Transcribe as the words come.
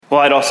Well,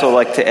 I'd also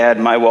like to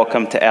add my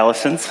welcome to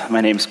Allison's.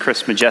 My name is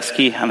Chris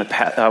Majeski. I'm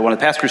one of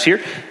the pastors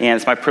here, and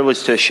it's my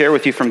privilege to share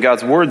with you from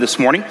God's Word this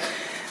morning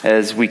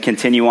as we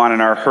continue on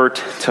in our Hurt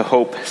to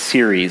Hope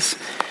series.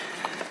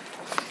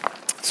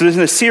 So in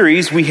this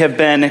series, we have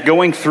been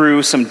going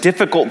through some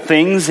difficult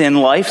things in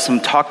life,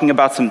 talking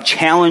about some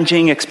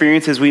challenging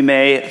experiences we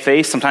may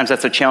face. Sometimes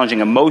that's a challenging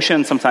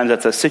emotion, sometimes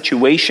that's a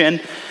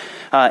situation,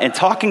 and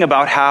talking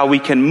about how we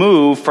can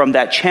move from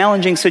that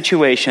challenging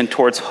situation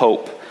towards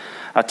hope.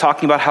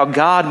 Talking about how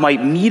God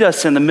might meet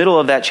us in the middle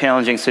of that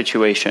challenging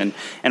situation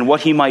and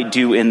what he might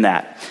do in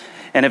that.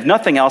 And if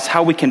nothing else,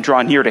 how we can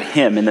draw near to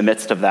him in the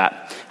midst of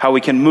that. How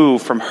we can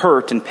move from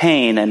hurt and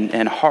pain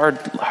and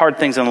hard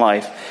things in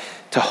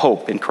life to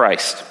hope in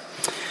Christ.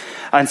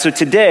 And so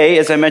today,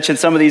 as I mentioned,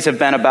 some of these have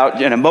been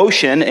about an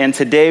emotion, and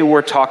today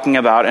we're talking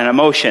about an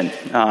emotion.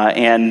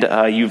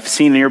 And you've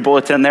seen in your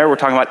bulletin there, we're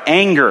talking about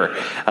anger.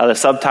 The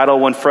subtitle,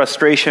 When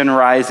Frustration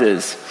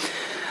Rises.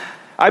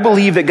 I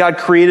believe that God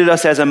created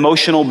us as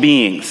emotional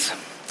beings,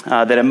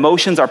 that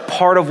emotions are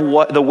part of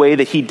the way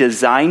that he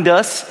designed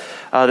us,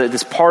 that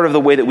is part of the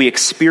way that we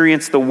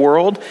experience the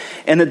world,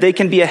 and that they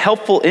can be a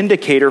helpful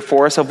indicator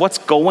for us of what's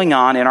going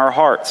on in our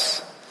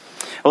hearts.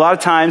 A lot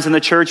of times in the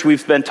church,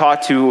 we've been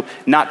taught to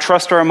not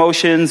trust our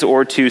emotions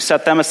or to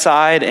set them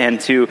aside and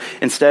to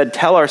instead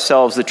tell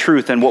ourselves the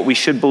truth and what we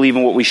should believe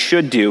and what we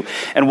should do.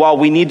 And while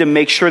we need to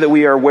make sure that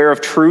we are aware of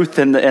truth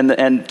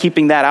and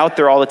keeping that out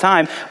there all the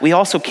time, we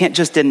also can't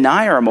just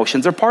deny our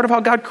emotions. They're part of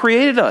how God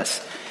created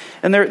us.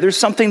 And there's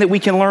something that we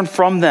can learn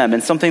from them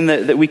and something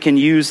that we can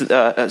use,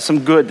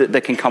 some good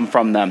that can come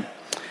from them.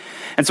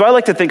 And so I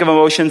like to think of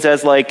emotions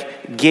as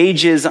like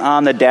gauges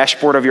on the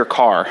dashboard of your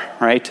car,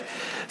 right?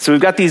 So we've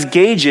got these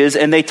gauges,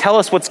 and they tell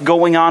us what's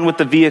going on with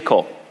the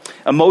vehicle.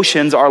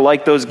 Emotions are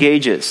like those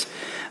gauges.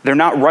 They're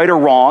not right or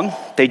wrong.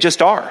 They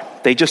just are.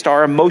 They just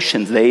are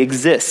emotions. They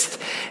exist.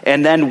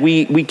 And then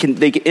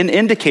they can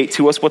indicate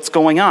to us what's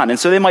going on. And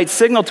so they might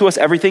signal to us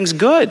everything's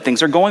good.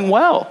 Things are going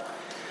well.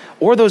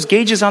 Or those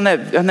gauges on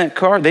that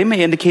car, they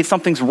may indicate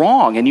something's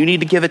wrong, and you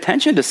need to give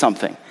attention to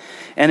something.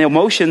 And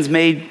emotions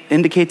may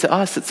indicate to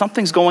us that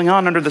something's going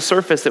on under the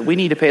surface that we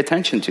need to pay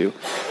attention to,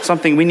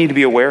 something we need to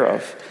be aware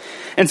of.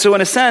 And so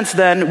in a sense,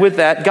 then, with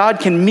that,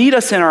 God can meet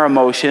us in our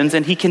emotions,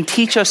 and he can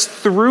teach us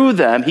through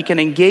them. He can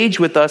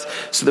engage with us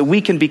so that we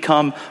can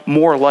become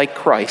more like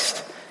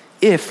Christ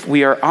if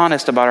we are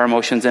honest about our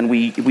emotions and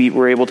we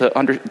were able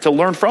to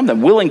learn from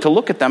them, willing to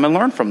look at them and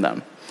learn from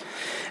them.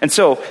 And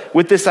so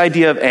with this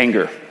idea of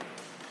anger,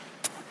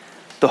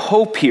 the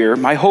hope here,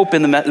 my hope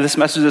in this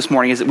message this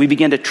morning is that we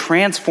begin to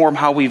transform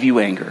how we view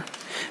anger.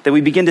 That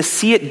we begin to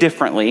see it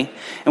differently,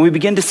 and we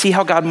begin to see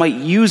how God might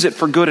use it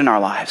for good in our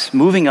lives,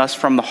 moving us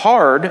from the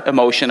hard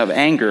emotion of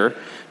anger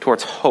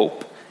towards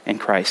hope in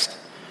Christ.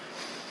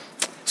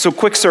 So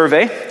quick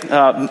survey.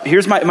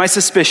 Here's my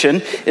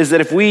suspicion, is that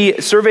if we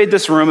surveyed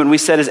this room and we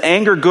said, is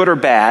anger good or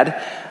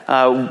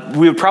bad,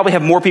 we would probably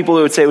have more people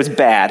who would say it was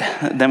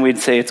bad than we'd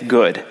say it's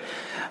good.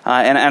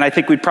 And I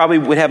think we probably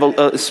would have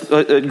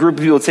a group of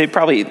people would say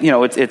probably,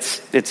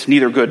 it's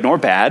neither good nor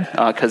bad,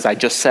 because I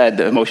just said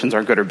the emotions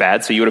aren't good or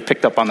bad, so you would have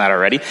picked up on that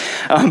already.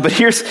 But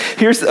here's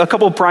a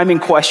couple of priming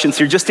questions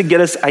here just to get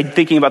us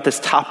thinking about this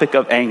topic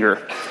of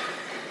anger.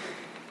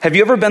 Have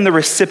you ever been the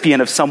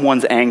recipient of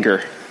someone's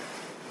anger?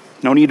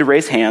 No need to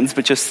raise hands,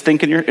 but just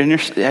think have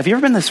you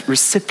ever been this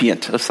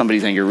recipient of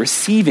somebody's anger,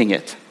 receiving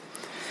it?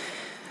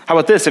 How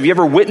about this? Have you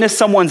ever witnessed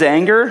someone's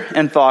anger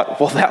and thought,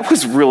 well, that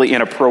was really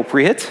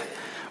inappropriate?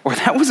 Or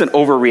that was an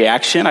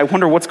overreaction. I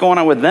wonder what's going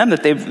on with them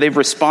that they've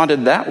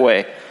responded that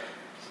way.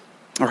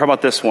 Or how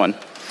about this one?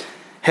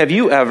 Have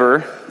you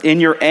ever, in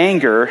your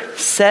anger,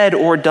 said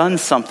or done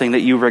something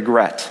that you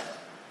regret?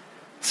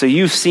 So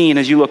you've seen,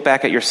 as you look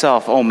back at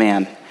yourself, oh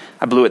man,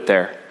 I blew it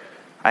there.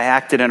 I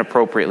acted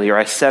inappropriately, or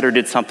I said or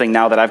did something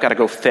now that I've got to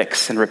go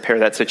fix and repair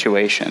that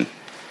situation.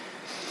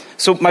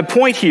 So my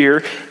point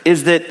here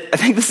is that I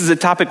think this is a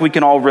topic we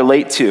can all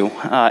relate to.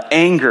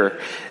 Anger,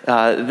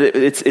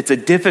 it's a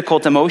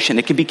difficult emotion.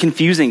 It can be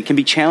confusing, it can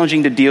be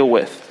challenging to deal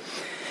with.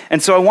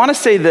 And so I want to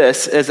say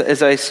this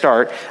as I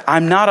start.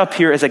 I'm not up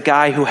here as a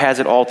guy who has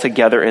it all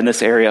together in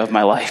this area of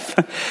my life.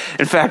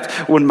 In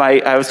fact, when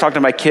I was talking to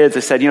my kids,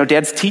 I said,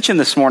 Dad's teaching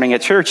this morning at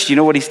church. Do you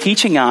know what he's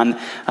teaching on?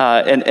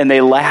 And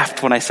they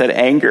laughed when I said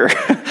anger.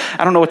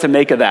 I don't know what to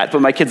make of that,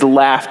 but my kids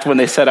laughed when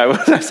they said I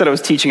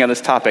was teaching on this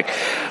topic.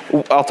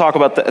 I'll talk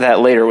about that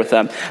later with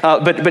them.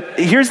 But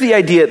here's the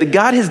idea that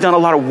God has done a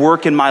lot of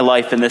work in my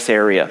life in this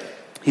area.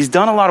 He's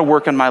done a lot of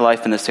work in my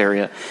life in this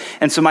area.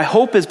 And so my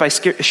hope is by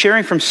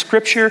sharing from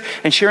Scripture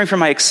and sharing from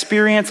my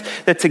experience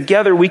that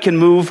together we can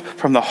move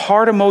from the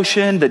hard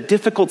emotion, the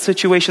difficult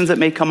situations that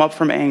may come up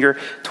from anger,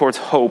 towards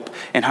hope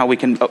and how we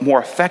can more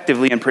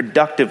effectively and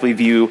productively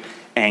view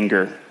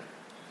anger.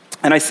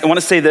 And I want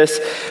to say this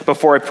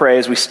before I pray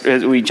as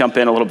we jump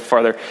in a little bit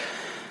farther.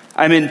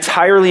 I'm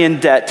entirely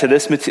in debt to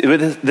this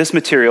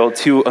material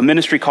to a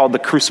ministry called the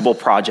Crucible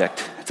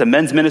Project. It's It's a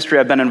men's ministry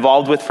I've been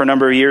involved with for a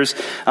number of years.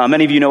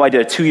 Many of you know I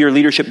did a 2-year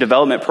leadership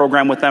development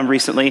program with them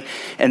recently,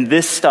 and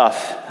this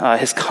stuff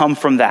has come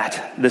from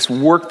that. This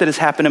work that has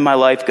happened in my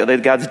life,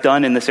 that God's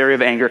done in this area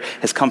of anger,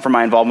 has come from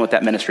my involvement with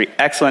that ministry.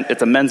 Excellent.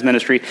 It's a men's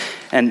ministry,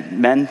 and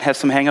men have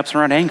some hang-ups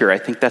around anger. I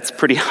think that's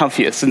pretty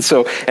obvious. And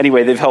so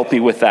anyway, they've helped me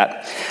with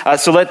that.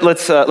 So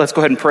let's go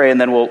ahead and pray, and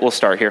then we'll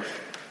start here.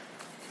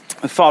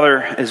 Father,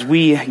 as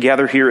we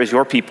gather here as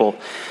your people,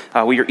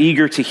 we are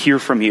eager to hear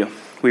from you.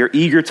 We are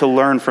eager to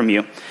learn from you.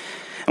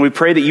 And we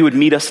pray that you would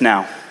meet us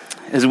now.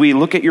 As we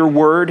look at your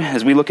word,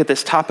 as we look at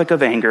this topic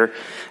of anger,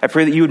 I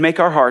pray that you would make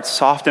our hearts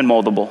soft and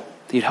moldable.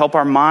 That you'd help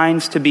our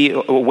minds to be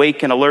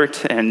awake and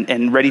alert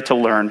and ready to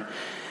learn.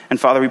 And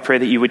Father, we pray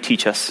that you would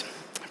teach us.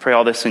 I pray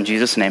all this in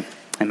Jesus' name.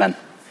 Amen.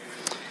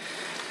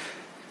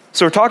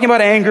 So we're talking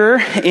about anger,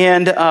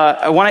 and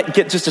I want to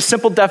get just a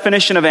simple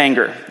definition of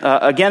anger.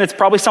 Again, it's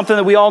probably something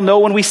that we all know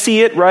when we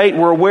see it, right?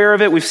 We're aware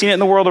of it. We've seen it in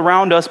the world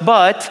around us,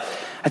 but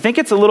I think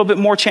it's a little bit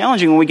more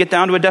challenging when we get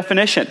down to a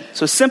definition.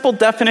 So simple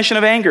definition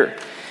of anger.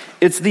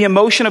 It's the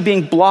emotion of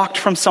being blocked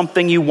from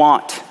something you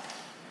want.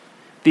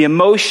 The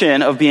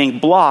emotion of being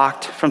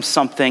blocked from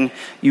something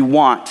you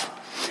want.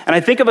 And I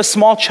think of a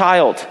small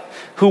child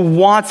who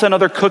wants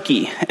another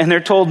cookie, and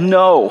they're told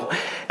no,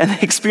 and they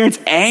experience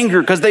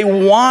anger because they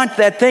want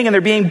that thing, and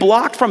they're being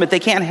blocked from it. They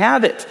can't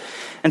have it,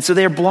 and so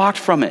they're blocked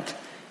from it.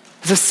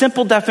 It's a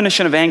simple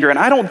definition of anger, and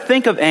I didn't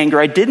think of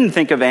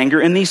anger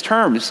in these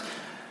terms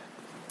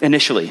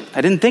initially.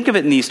 I didn't think of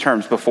it in these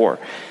terms before.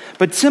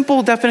 But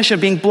simple definition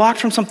of being blocked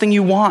from something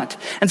you want.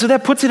 And so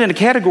that puts it in a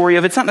category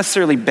of it's not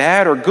necessarily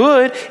bad or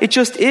good, it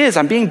just is.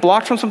 I'm being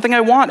blocked from something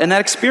I want, and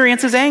that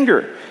experience is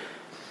anger.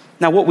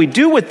 Now, what we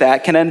do with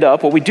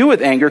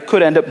anger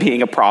could end up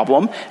being a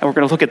problem, and we're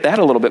going to look at that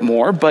a little bit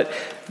more, but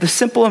the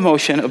simple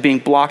emotion of being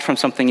blocked from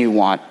something you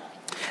want.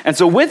 And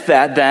so with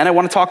that, then, I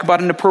want to talk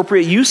about an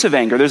appropriate use of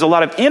anger. There's a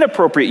lot of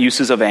inappropriate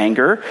uses of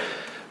anger,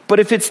 but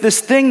if it's this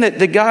thing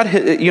that God,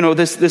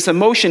 this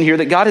emotion here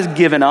that God has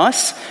given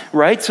us,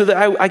 right, so that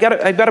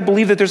I've got to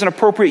believe that there's an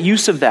appropriate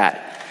use of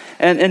that.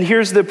 And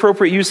here's the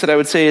appropriate use that I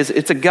would say is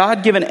it's a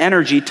God-given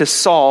energy to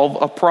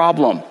solve a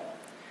problem.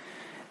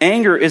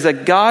 Anger is a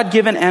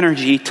God-given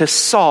energy to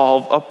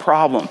solve a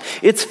problem.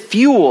 It's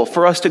fuel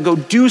for us to go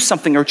do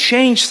something or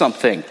change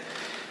something.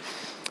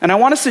 And I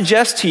want to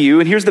suggest to you,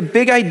 and here's the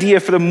big idea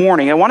for the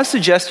morning, I want to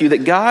suggest to you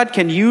that God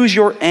can use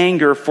your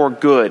anger for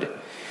good.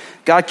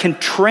 God can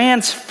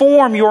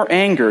transform your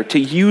anger to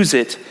use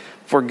it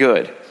for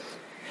good.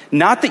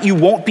 Not that you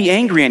won't be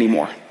angry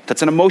anymore.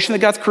 That's an emotion that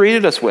God's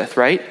created us with,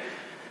 right?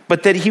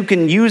 But that you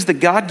can use the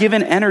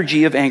God-given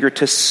energy of anger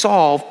to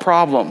solve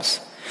problems.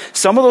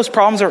 Some of those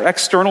problems are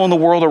external in the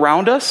world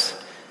around us,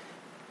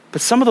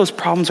 but some of those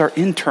problems are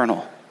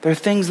internal. There are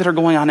things that are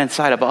going on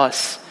inside of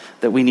us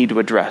that we need to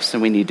address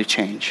and we need to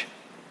change.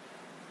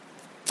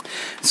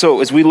 So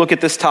as we look at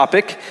this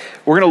topic,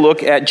 we're going to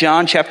look at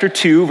John chapter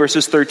 2,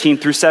 verses 13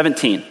 through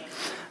 17.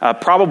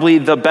 Probably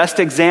the best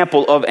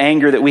example of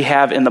anger that we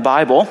have in the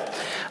Bible.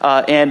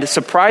 And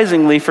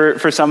surprisingly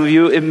for some of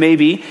you, it may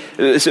be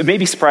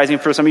surprising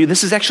for some of you,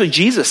 this is actually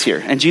Jesus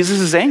here, and Jesus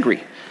is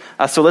angry.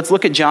 So let's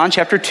look at John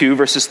chapter 2,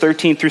 verses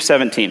 13 through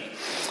 17.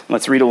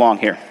 Let's read along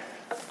here.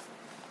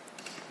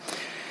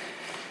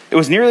 It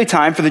was nearly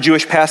time for the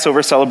Jewish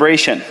Passover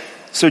celebration,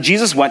 so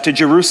Jesus went to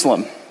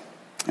Jerusalem.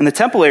 In the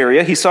temple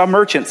area, he saw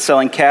merchants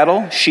selling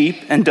cattle,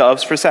 sheep, and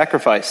doves for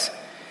sacrifice.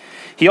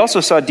 He also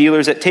saw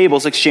dealers at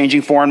tables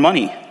exchanging foreign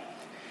money.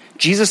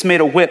 Jesus made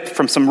a whip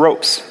from some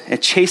ropes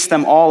and chased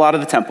them all out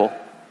of the temple.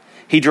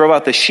 He drove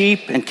out the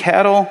sheep and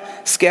cattle,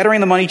 scattering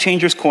the money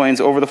changers'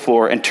 coins over the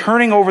floor and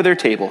turning over their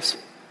tables.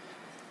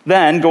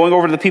 Then, going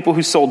over to the people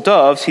who sold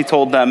doves, he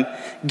told them,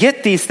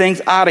 "Get these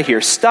things out of here.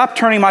 Stop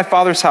turning my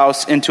Father's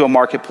house into a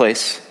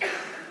marketplace."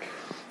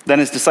 Then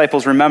his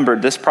disciples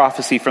remembered this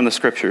prophecy from the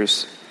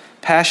scriptures.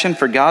 Passion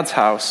for God's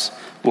house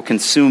will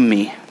consume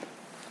me.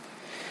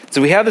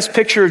 So we have this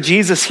picture of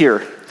Jesus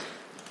here.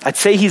 I'd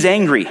say he's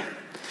angry.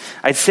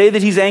 I'd say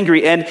that he's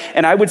angry, and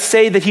I would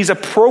say that he's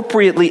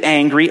appropriately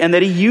angry and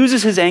that he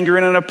uses his anger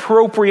in an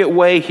appropriate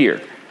way here.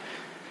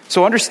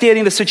 So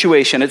understanding the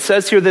situation, it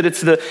says here that it's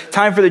the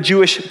time for the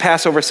Jewish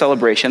Passover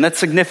celebration. That's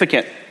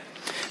significant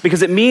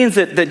because it means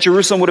that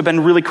Jerusalem would have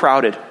been really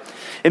crowded.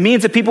 It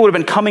means that people would have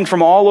been coming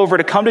from all over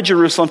to come to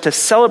Jerusalem to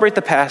celebrate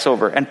the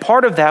Passover. And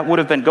part of that would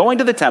have been going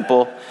to the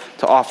temple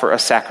to offer a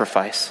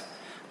sacrifice,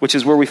 which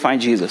is where we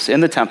find Jesus, in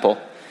the temple.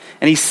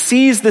 And he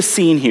sees the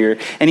scene here,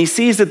 and he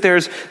sees that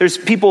there's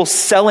people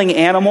selling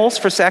animals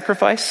for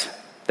sacrifice.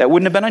 That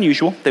wouldn't have been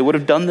unusual. They would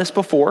have done this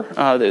before,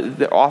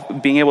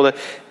 being able to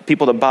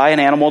people to buy an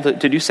animal to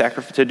do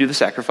the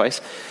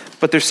sacrifice.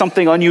 But there's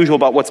something unusual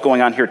about what's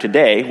going on here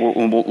today.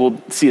 We'll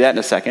see that in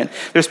a second.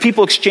 There's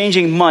people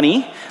exchanging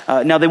money.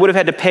 Now they would have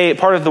had to pay.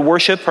 Part of the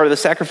worship, part of the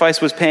sacrifice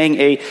was paying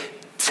a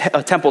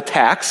a temple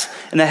tax,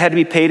 and that had to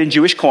be paid in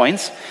Jewish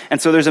coins.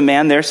 And so there's a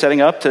man there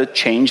setting up to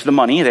change the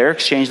money there,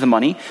 exchange the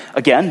money.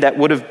 Again, that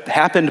would have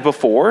happened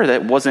before.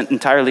 That wasn't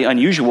entirely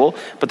unusual,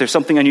 but there's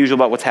something unusual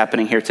about what's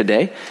happening here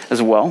today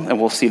as well, and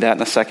we'll see that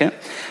in a second.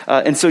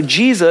 And so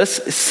Jesus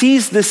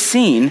sees this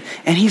scene,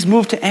 and he's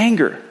moved to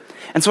anger.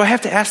 And so I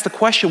have to ask the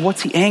question,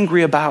 what's he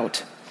angry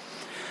about?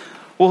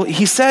 Well,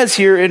 he says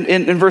here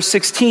in verse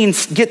 16,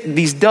 get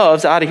these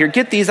doves out of here.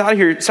 Get these out of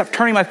here. Stop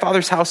turning my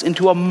Father's house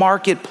into a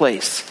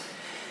marketplace.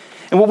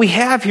 And what we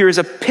have here is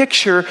a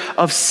picture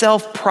of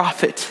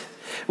self-profit.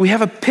 We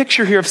have a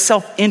picture here of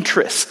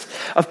self-interest,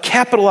 of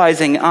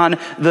capitalizing on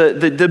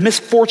the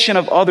misfortune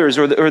of others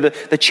or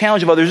the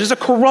challenge of others. There's a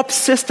corrupt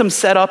system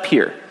set up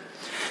here.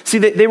 See,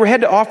 they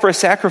had to offer a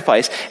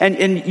sacrifice.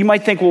 And you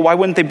might think, well, why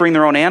wouldn't they bring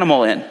their own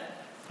animal in?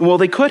 Well,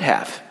 they could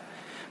have.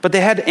 But the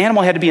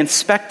animal had to be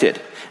inspected.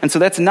 And so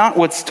that's not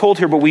what's told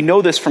here, but we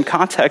know this from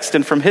context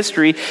and from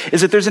history, is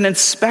that there's an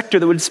inspector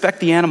that would inspect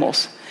the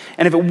animals.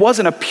 And if it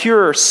wasn't a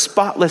pure,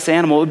 spotless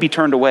animal, it would be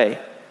turned away.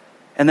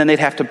 And then they'd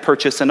have to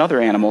purchase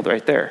another animal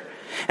right there.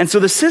 And so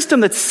the system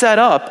that's set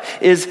up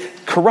is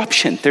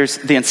corruption. There's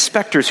the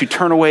inspectors who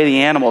turn away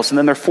the animals, and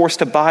then they're forced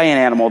to buy an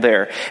animal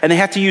there. And they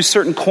have to use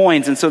certain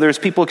coins, and so there's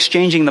people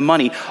exchanging the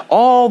money.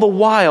 All the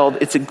while,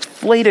 it's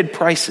inflated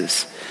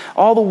prices.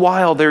 All the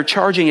while, they're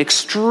charging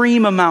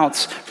extreme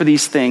amounts for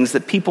these things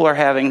that people are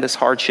having this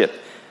hardship.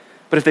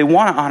 But if they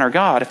want to honor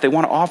God, if they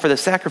want to offer the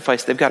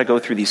sacrifice, they've got to go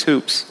through these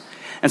hoops.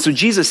 And so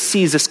Jesus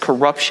sees this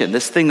corruption,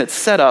 this thing that's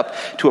set up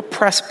to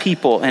oppress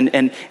people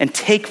and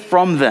take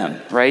from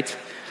them, right?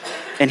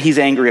 And he's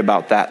angry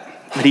about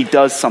that, but he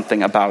does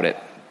something about it.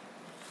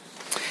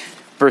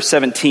 Verse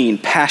 17,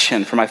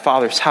 passion for my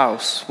Father's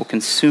house will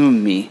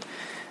consume me.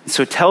 And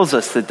so it tells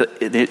us that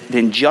the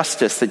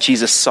injustice that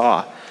Jesus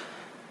saw,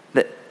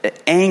 the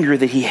anger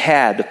that he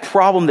had, the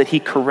problem that he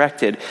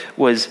corrected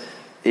was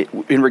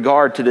in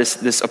regard to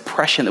this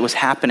oppression that was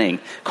happening,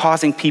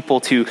 causing people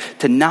to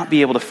not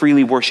be able to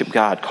freely worship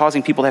God,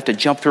 causing people to have to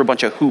jump through a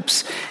bunch of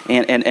hoops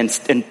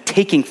and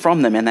taking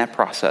from them in that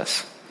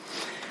process.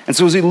 And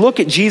so as we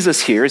look at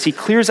Jesus here, as he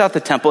clears out the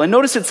temple, and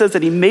notice it says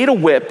that he made a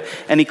whip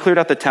and he cleared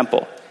out the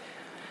temple.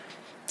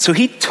 So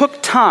he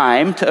took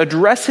time to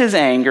address his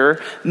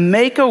anger,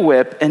 make a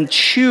whip, and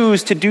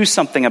choose to do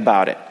something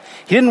about it.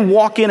 He didn't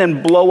walk in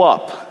and blow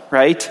up,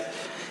 right?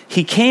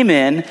 He came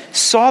in,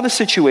 saw the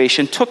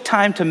situation, took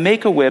time to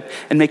make a whip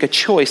and make a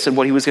choice in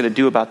what he was going to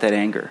do about that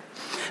anger.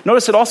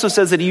 Notice it also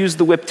says that he used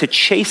the whip to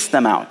chase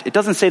them out. It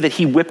doesn't say that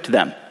he whipped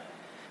them.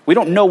 We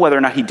don't know whether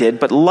or not he did,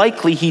 but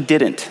likely he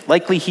didn't.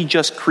 Likely he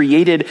just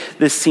created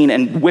this scene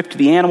and whipped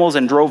the animals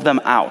and drove them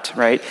out,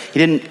 right? He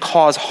didn't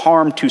cause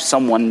harm to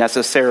someone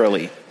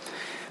necessarily.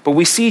 But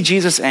we see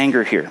Jesus'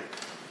 anger here.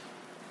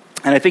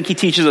 And I think he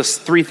teaches us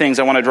three things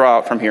I want to draw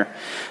out from here.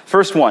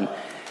 First one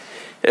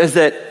is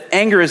that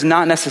anger is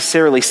not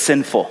necessarily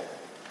sinful.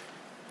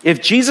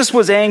 If Jesus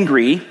was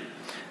angry,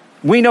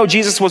 we know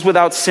Jesus was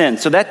without sin.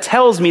 So that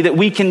tells me that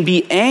we can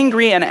be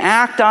angry and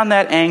act on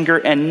that anger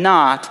and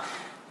not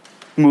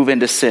move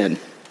into sin.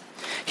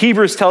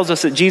 Hebrews tells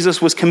us that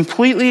Jesus was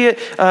completely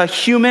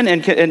human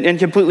and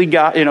completely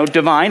God,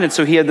 divine. And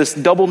so he had this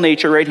double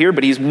nature right here,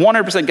 but he's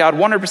 100% God,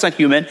 100%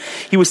 human.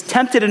 He was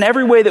tempted in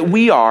every way that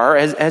we are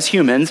as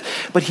humans,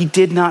 but he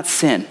did not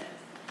sin.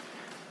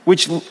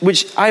 Which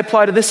I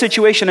apply to this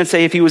situation and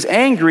say if he was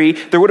angry,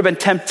 there would have been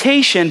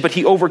temptation, but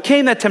he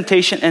overcame that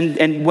temptation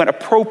and went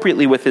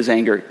appropriately with his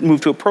anger,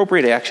 moved to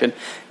appropriate action,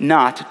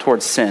 not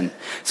towards sin.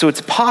 So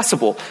it's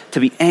possible to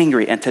be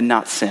angry and to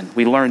not sin.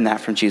 We learn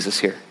that from Jesus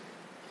here.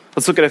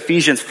 Let's look at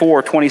Ephesians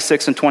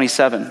 4:26 and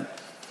 27. It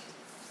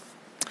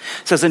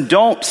says, and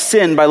don't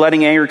sin by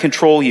letting anger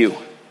control you.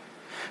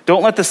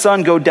 Don't let the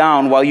sun go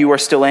down while you are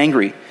still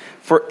angry,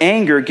 for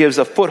anger gives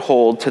a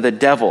foothold to the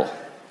devil.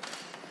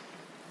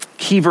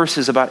 Key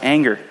verses about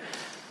anger.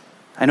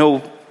 I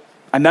know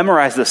I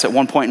memorized this at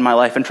one point in my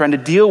life and trying to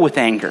deal with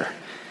anger.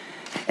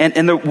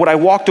 What I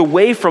walked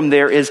away from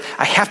there is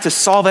I have to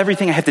solve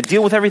everything. I have to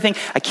deal with everything.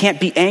 I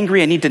can't be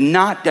angry. I need to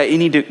not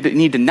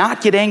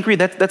get angry.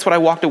 That's what I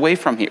walked away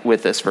from here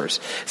with this verse.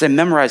 As I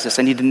memorized this,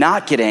 I need to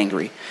not get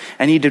angry.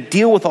 I need to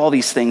deal with all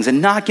these things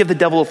and not give the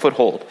devil a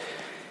foothold.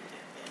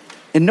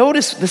 And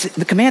notice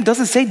the command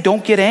doesn't say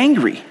don't get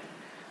angry.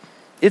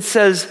 It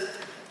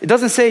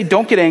doesn't say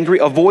don't get angry,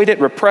 avoid it,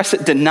 repress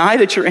it, deny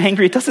that you're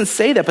angry. It doesn't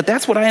say that, but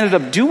that's what I ended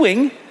up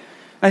doing.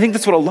 I think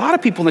that's what a lot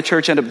of people in the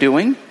church end up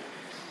doing.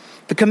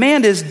 The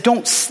command is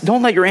don't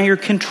let your anger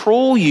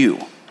control you.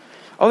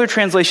 Other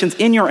translations,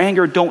 in your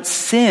anger, don't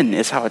sin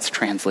is how it's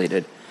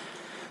translated.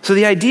 So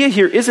the idea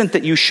here isn't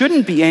that you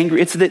shouldn't be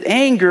angry. It's that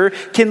anger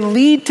can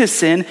lead to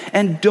sin,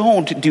 and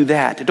don't do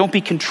that. Don't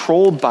be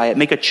controlled by it.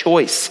 Make a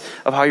choice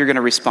of how you're going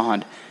to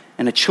respond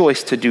and a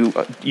choice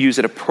to use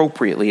it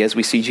appropriately as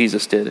we see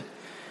Jesus did.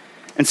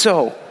 And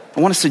so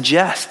I want to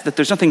suggest that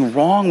there's nothing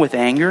wrong with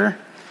anger,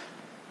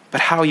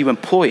 but how you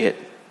employ it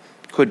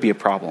could be a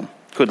problem,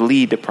 could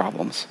lead to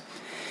problems.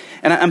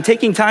 And I'm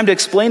taking time to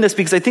explain this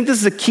because I think this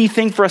is a key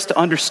thing for us to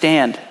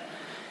understand.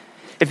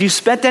 If you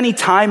spent any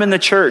time in the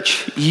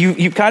church,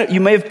 you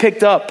may have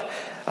picked up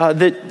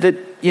that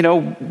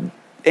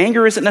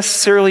anger isn't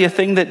necessarily a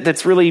thing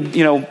that's really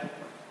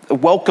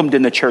welcomed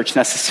in the church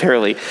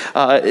necessarily.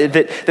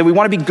 That we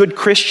want to be good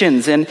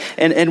Christians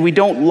and we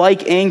don't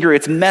like anger.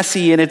 It's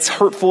messy and it's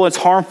hurtful, it's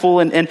harmful,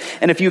 and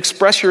if you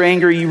express your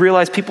anger, you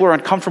realize people are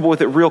uncomfortable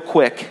with it real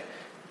quick.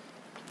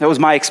 That was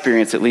my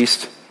experience, at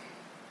least.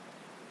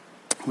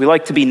 We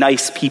like to be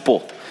nice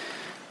people,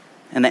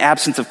 and the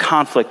absence of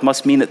conflict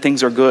must mean that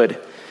things are good.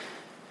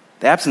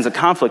 The absence of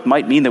conflict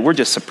might mean that we're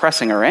just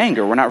suppressing our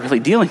anger. We're not really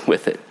dealing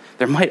with it.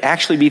 There might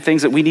actually be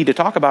things that we need to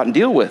talk about and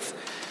deal with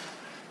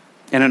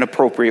in an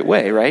appropriate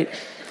way, right?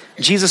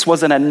 Jesus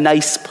wasn't a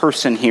nice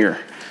person here.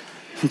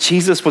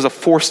 Jesus was a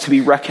force to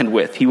be reckoned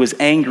with. He was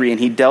angry and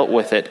he dealt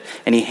with it,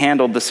 and he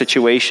handled the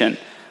situation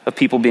of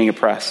people being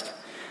oppressed.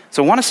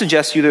 So I want to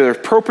suggest to you there are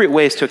appropriate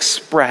ways to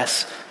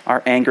express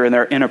our anger, and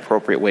there are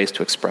inappropriate ways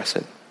to express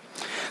it.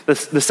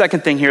 The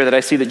second thing here that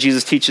I see that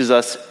Jesus teaches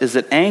us is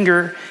that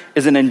anger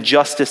is an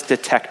injustice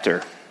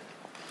detector.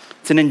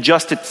 It's an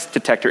injustice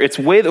detector. It's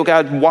a way that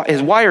God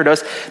has wired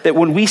us that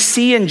when we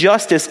see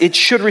injustice, it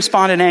should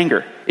respond in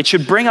anger. It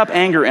should bring up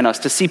anger in us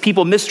to see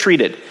people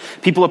mistreated,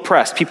 people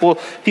oppressed, people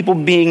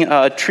being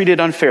treated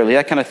unfairly,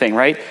 that kind of thing,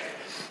 right?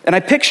 And I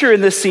picture in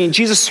this scene,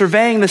 Jesus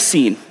surveying the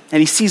scene, and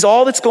he sees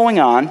all that's going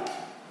on,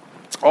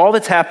 all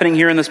that's happening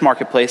here in this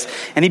marketplace,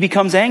 and he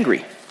becomes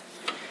angry.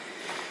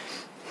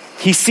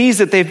 He sees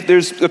that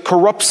there's a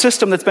corrupt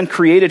system that's been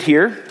created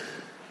here.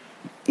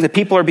 The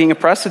people are being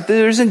oppressed. That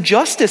there's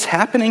injustice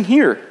happening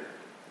here.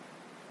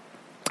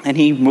 And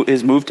he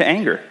is moved to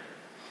anger.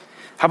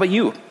 How about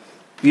you?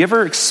 Have you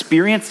ever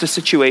experienced a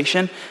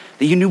situation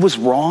that you knew was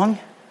wrong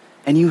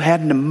and you had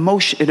an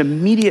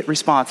immediate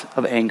response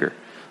of anger,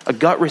 a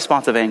gut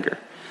response of anger?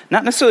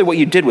 Not necessarily what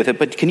you did with it,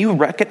 but can you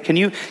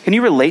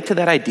relate to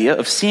that idea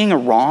of seeing a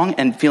wrong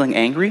and feeling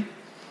angry?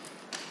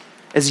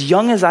 As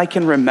young as I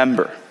can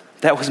remember,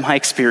 that was my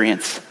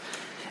experience.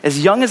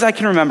 As young as I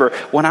can remember,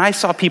 when I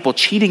saw people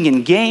cheating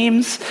in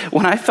games,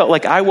 when I felt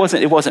like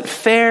it wasn't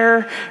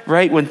fair,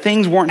 right? When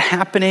things weren't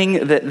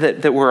happening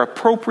that were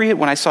appropriate,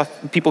 when I saw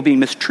people being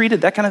mistreated,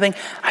 that kind of thing,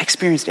 I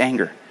experienced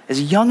anger.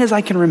 As young as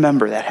I can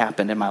remember, that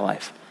happened in my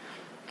life.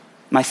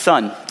 My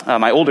son,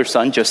 my older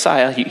son,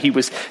 Josiah, he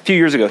was a few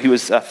years ago, he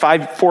was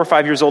 4 or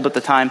 5 years old at the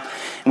time,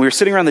 and we were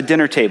sitting around the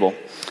dinner table,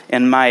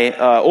 and my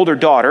older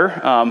daughter,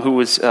 who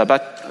was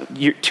about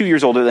 2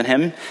 years older than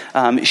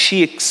him,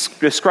 she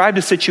described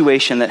a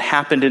situation that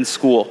happened in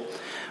school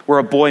where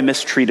a boy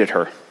mistreated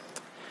her.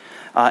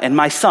 And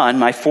my son,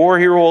 my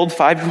 5-year-old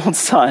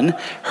son,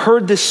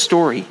 heard this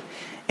story,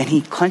 and he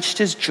clenched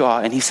his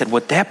jaw, and he said,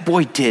 "What that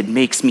boy did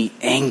makes me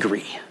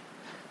angry."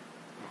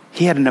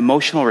 He had an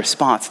emotional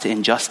response to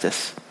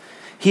injustice.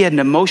 He had an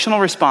emotional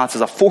response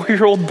as a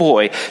 4-year-old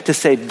boy to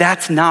say,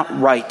 "That's not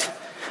right.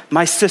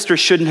 My sister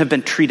shouldn't have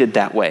been treated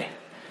that way,"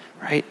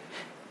 right?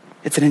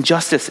 It's an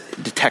injustice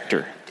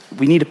detector.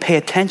 We need to pay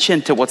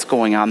attention to what's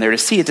going on there to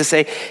see it, to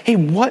say, hey,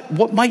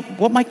 what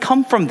might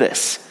come from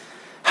this?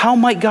 How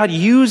might God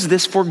use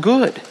this for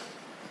good?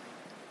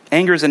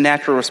 Anger is a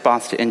natural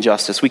response to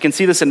injustice. We can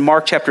see this in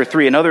Mark chapter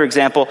 3, another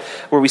example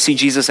where we see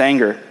Jesus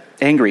angry.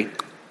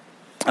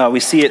 We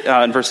see it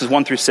in verses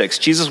 1 through 6.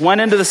 Jesus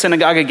went into the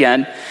synagogue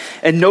again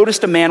and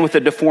noticed a man with a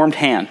deformed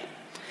hand.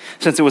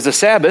 Since it was the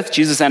Sabbath,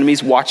 Jesus'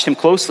 enemies watched him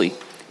closely.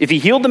 If he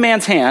healed the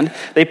man's hand,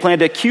 they planned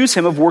to accuse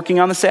him of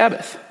working on the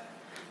Sabbath.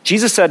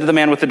 Jesus said to the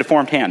man with the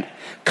deformed hand,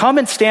 "Come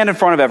and stand in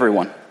front of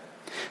everyone."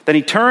 Then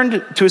he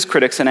turned to his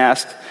critics and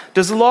asked,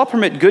 "Does the law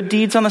permit good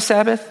deeds on the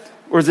Sabbath,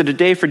 or is it a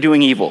day for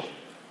doing evil?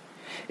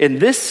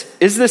 Is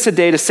this a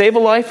day to save a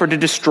life or to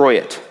destroy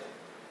it?"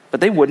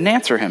 But they wouldn't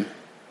answer him.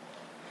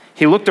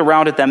 He looked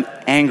around at them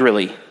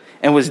angrily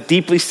and was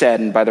deeply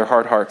saddened by their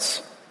hard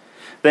hearts.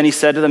 Then he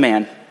said to the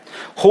man,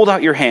 "Hold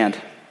out your hand."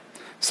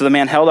 So the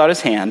man held out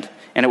his hand,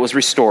 and it was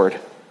restored.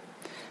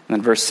 And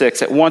then verse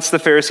 6, at once the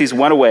Pharisees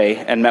went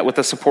away and met with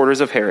the supporters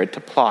of Herod to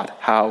plot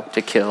how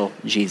to kill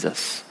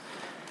Jesus.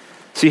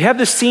 So you have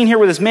this scene here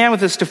with this man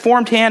with this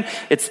deformed hand.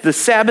 It's the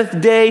Sabbath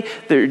day.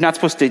 They're not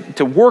supposed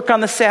to work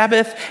on the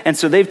Sabbath. And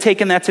so they've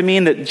taken that to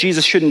mean that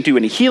Jesus shouldn't do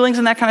any healings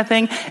and that kind of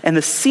thing. And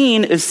the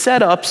scene is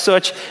set up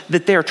such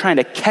that they're trying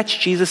to catch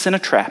Jesus in a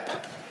trap.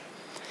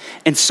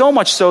 And so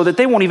much so that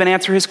they won't even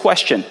answer his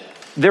question.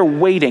 They're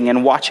waiting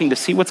and watching to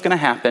see what's going to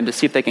happen, to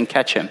see if they can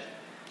catch him.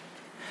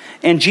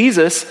 And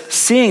Jesus,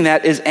 seeing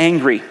that, is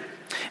angry.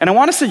 And I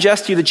want to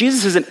suggest to you that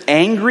Jesus isn't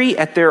angry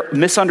at their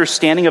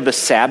misunderstanding of the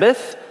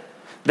Sabbath.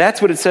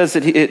 That's what it says,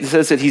 it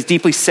says that he's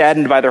deeply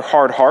saddened by their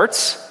hard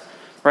hearts,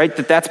 right?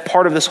 That's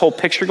part of this whole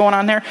picture going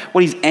on there.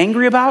 What he's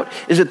angry about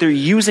is that they're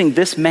using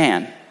this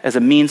man as a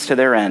means to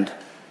their end.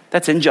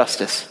 That's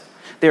injustice.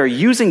 They are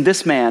using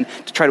this man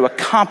to try to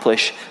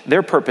accomplish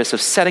their purpose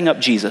of setting up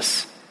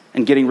Jesus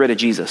and getting rid of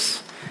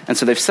Jesus. And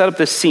so they've set up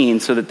this scene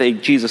so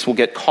that Jesus will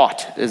get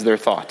caught, is their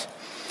thought.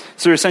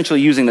 So they're essentially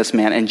using this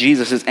man, and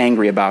Jesus is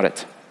angry about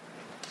it.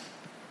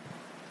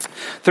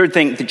 Third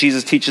thing that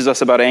Jesus teaches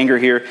us about anger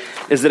here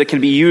is that it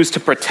can be used to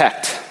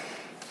protect.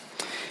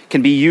 It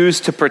can be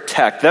used to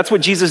protect. That's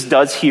what Jesus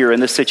does here in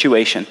this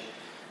situation.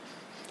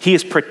 He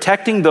is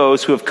protecting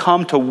those who have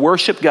come to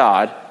worship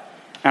God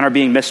and are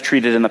being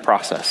mistreated in the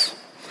process.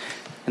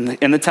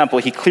 In the temple,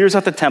 he clears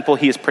out the temple.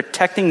 He is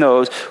protecting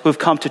those who have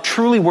come to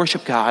truly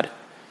worship God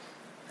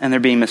and they're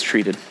being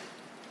mistreated.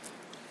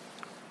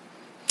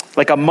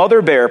 Like a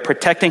mother bear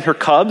protecting her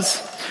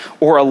cubs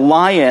or a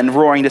lion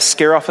roaring to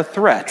scare off a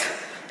threat,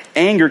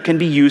 anger can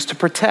be used to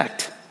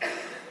protect.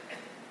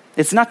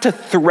 It's not to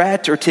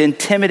threat or to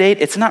intimidate.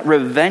 It's not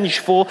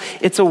revengeful.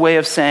 It's a way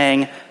of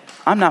saying,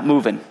 I'm not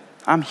moving.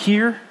 I'm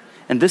here,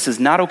 and this is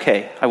not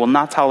okay. I will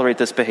not tolerate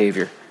this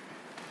behavior.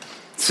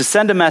 So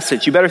send a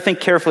message. You better think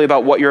carefully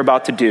about what you're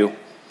about to do.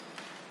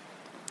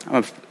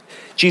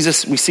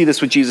 Jesus, we see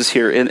this with Jesus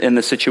here in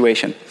this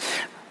situation.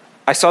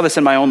 I saw this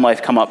in my own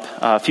life come up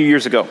a few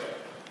years ago.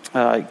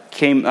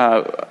 Came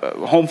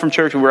home from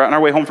church. We were on our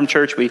way home from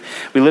church. We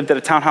lived at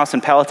a townhouse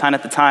in Palatine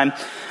at the time.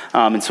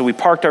 And so we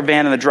parked our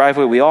van in the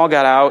driveway. We all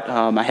got out.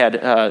 I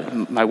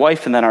had my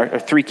wife and then our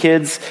 3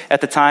 kids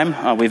at the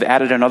time. We've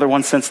added another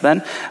one since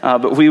then.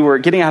 But we were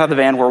getting out of the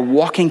van. We're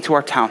walking to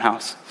our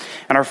townhouse.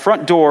 And our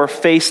front door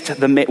faced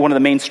one of the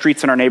main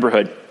streets in our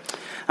neighborhood.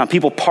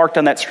 People parked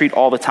on that street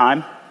all the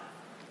time.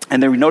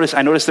 And I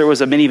noticed there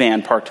was a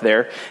minivan parked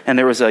there. And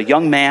there was a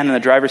young man in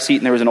the driver's seat.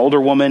 And there was an older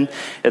woman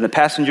in the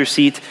passenger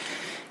seat.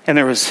 And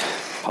there was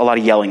a lot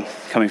of yelling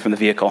coming from the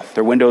vehicle.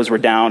 Their windows were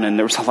down, and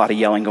there was a lot of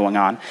yelling going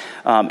on.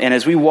 And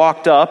as we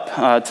walked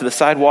up to the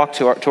sidewalk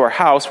to our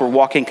house, we're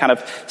walking kind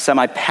of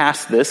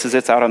semi-past this as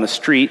it's out on the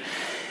street.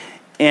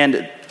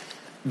 And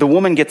the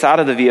woman gets out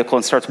of the vehicle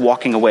and starts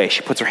walking away.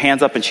 She puts her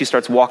hands up, and she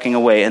starts walking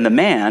away. And the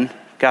man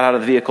got out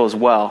of the vehicle as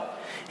well,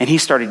 and he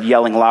started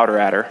yelling louder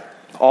at her.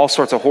 All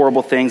sorts of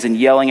horrible things, and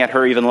yelling at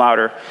her even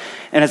louder.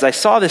 And as I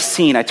saw this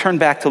scene, I turned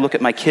back to look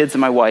at my kids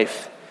and my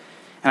wife,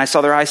 and I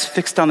saw their eyes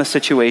fixed on the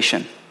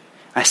situation.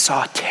 I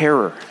saw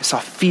terror. I saw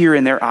fear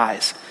in their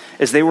eyes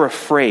as they were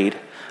afraid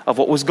of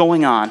what was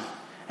going on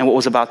and what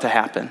was about to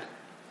happen.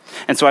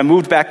 And so I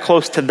moved back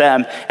close to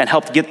them and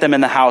helped get them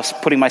in the house,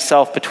 putting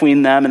myself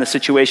between them and the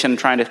situation and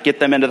trying to get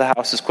them into the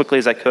house as quickly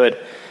as I could.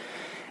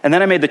 And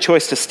then I made the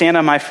choice to stand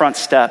on my front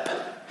step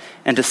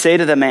and to say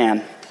to the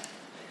man,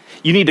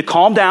 you need to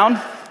calm down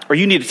or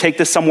you need to take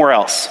this somewhere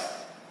else.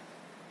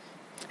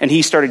 And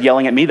he started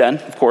yelling at me then,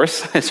 of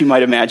course, as you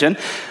might imagine.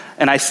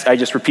 And I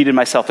just repeated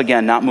myself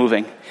again, not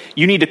moving.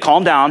 You need to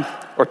calm down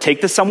or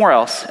take this somewhere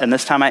else. And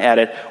this time I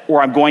added,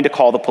 or I'm going to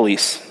call the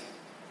police.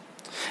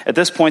 At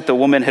this point, the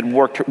woman had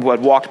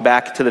walked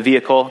back to the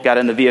vehicle, got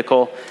in the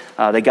vehicle.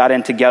 They got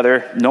in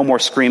together. No more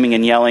screaming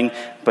and yelling,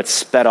 but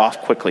sped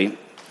off quickly.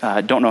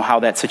 Don't know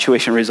how that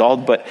situation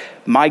resolved, but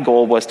my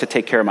goal was to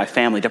take care of my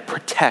family, to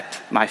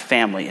protect my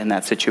family in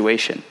that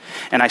situation.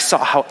 And I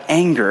saw how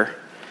anger,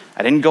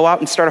 I didn't go out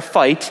and start a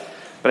fight,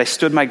 but I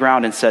stood my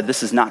ground and said,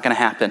 this is not going to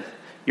happen.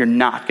 You're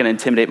not going to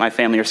intimidate my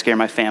family or scare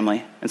my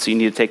family, and so you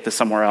need to take this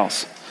somewhere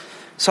else.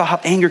 Saw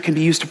how anger can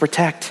be used to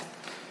protect.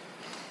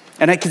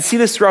 And I can see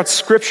this throughout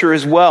Scripture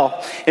as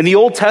well. In the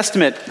Old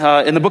Testament,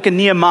 in the book of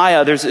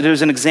Nehemiah,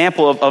 there's an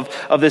example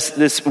of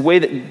this way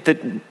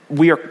that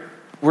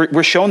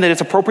we're shown that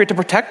it's appropriate to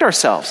protect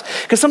ourselves.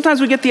 Because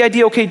sometimes we get the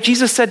idea, okay,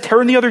 Jesus said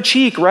turn the other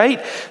cheek,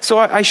 right? So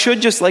I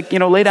should just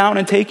lay down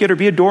and take it or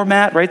be a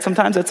doormat, right?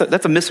 Sometimes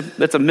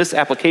that's a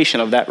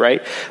misapplication of that,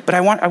 right? But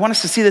I want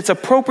us to see that it's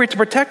appropriate to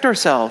protect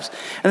ourselves.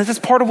 And this is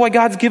part of why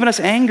God's given us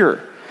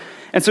anger.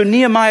 And so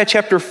Nehemiah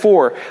chapter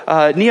 4,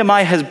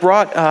 Nehemiah has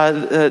brought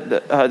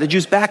the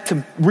Jews back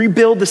to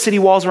rebuild the city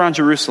walls around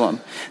Jerusalem.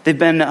 They've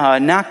been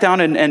knocked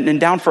down and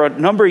down for a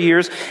number of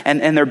years,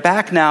 and they're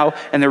back now,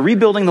 and they're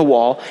rebuilding the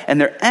wall, and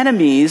their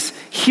enemies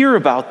hear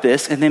about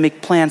this, and they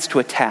make plans to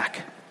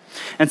attack.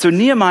 And so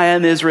Nehemiah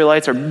and the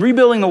Israelites are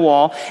rebuilding the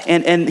wall,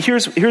 and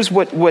here's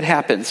what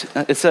happens.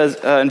 It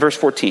says in verse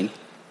 14,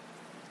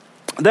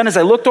 then as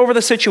I looked over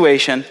the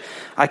situation,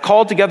 I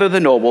called together the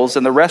nobles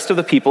and the rest of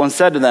the people and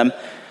said to them,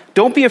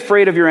 don't be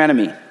afraid of your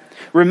enemy.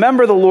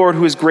 Remember the Lord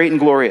who is great and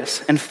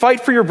glorious, and fight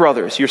for your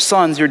brothers, your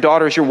sons, your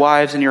daughters, your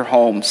wives, and your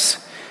homes.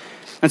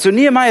 And so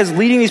Nehemiah is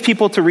leading these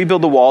people to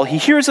rebuild the wall. He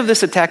hears of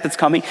this attack that's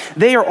coming.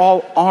 They are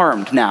all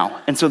armed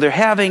now. And so they're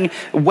having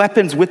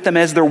weapons with them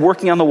as they're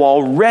working on the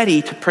wall,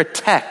 ready to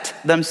protect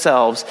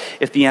themselves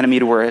if the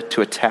enemy were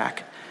to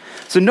attack.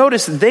 So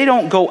notice they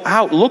don't go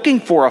out looking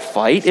for a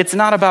fight. It's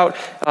not about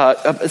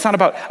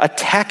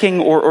attacking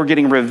or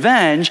getting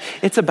revenge.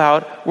 It's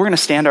about we're going to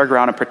stand our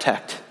ground and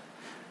protect.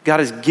 God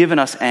has given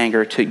us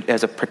anger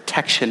as a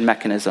protection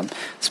mechanism,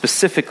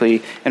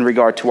 specifically in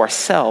regard to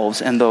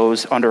ourselves and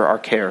those under our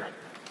care.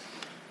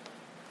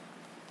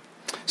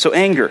 So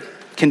anger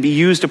can be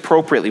used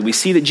appropriately. We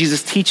see that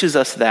Jesus teaches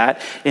us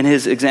that in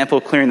his example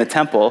of clearing the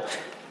temple.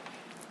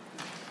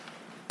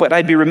 But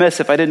I'd be remiss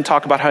if I didn't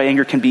talk about how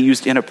anger can be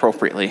used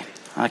inappropriately,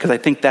 because I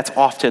think that's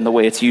often the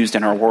way it's used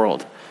in our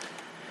world.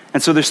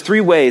 And so there's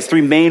three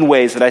main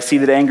ways that I see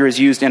that anger is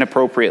used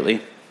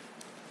inappropriately.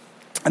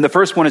 And the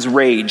first one is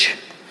rage.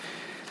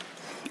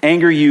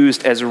 Anger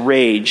used as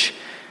rage.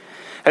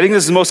 I think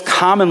this is most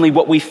commonly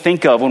what we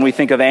think of when we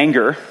think of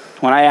anger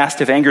When I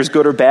asked if anger is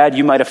good or bad,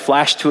 you might have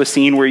flashed to a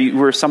scene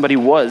where somebody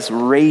was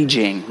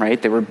raging,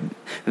 right? They were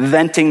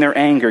venting their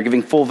anger,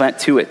 giving full vent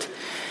to it.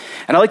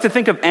 And I like to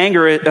think of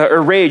anger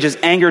or rage as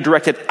anger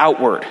directed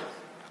outward.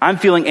 I'm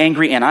feeling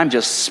angry and I'm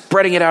just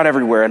spreading it out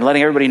everywhere and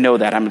letting everybody know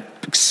that. I'm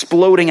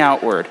exploding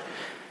outward.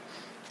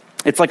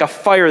 It's like a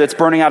fire that's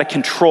burning out of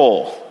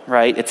control,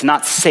 right? It's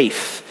not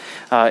safe.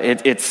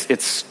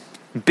 It's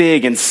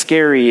big and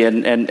scary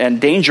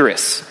and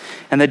dangerous.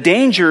 And the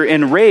danger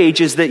in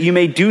rage is that you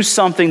may do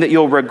something that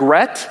you'll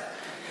regret.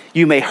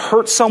 You may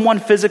hurt someone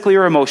physically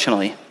or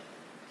emotionally.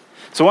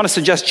 So I want to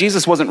suggest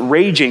Jesus wasn't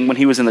raging when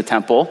he was in the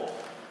temple.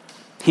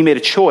 He made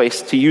a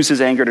choice to use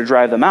his anger to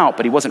drive them out,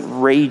 but he wasn't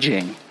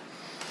raging.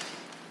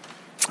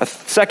 A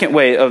second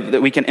way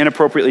that we can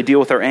inappropriately deal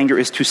with our anger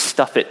is to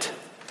stuff it.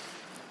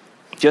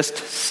 Just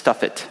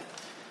stuff it.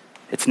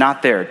 It's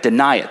not there.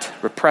 Deny it.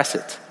 Repress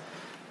it.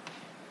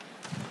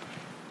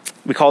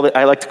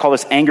 I like to call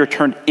this anger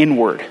turned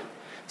inward.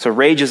 So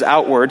rage is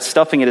outward,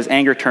 stuffing it is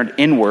anger turned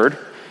inward.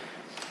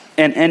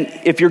 And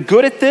if you're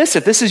good at this,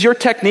 if this is your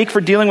technique for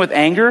dealing with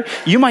anger,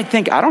 you might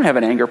think, I don't have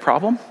an anger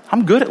problem.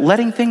 I'm good at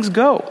letting things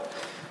go.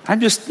 I'm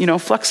just,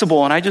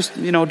 flexible and I just,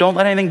 don't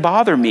let anything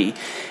bother me.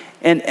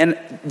 And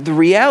the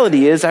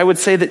reality is, I would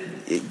say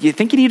that you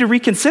think you need to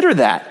reconsider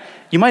that.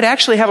 You might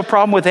actually have a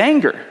problem with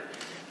anger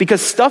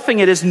because stuffing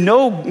it is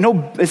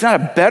it's not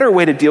a better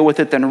way to deal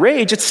with it than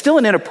rage. It's still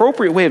an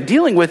inappropriate way of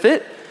dealing with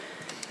it.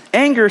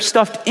 Anger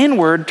stuffed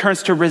inward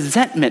turns to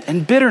resentment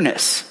and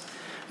bitterness.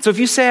 So if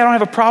you say, I don't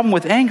have a problem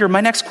with anger,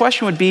 my next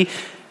question would be,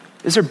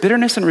 is there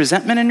bitterness and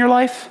resentment in your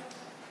life?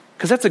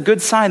 Because that's a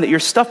good sign that you're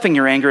stuffing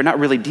your anger and not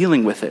really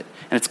dealing with it.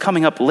 And it's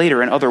coming up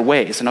later in other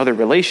ways, in other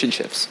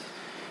relationships.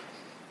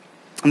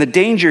 And the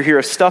danger here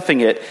of stuffing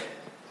it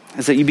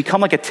is that you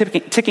become like a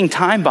ticking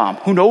time bomb.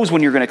 Who knows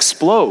when you're going to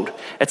explode?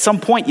 At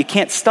some point, you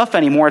can't stuff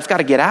anymore. It's got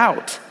to get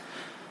out.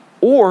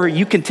 Or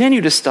you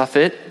continue to stuff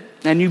it,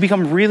 and you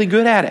become really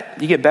good at it.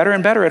 You get better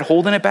and better at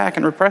holding it back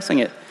and repressing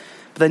it.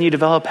 But then you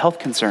develop health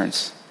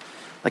concerns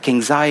like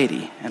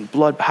anxiety and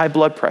high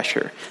blood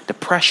pressure,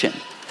 depression.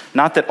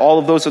 Not that all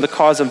of those are the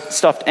cause of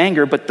stuffed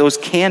anger, but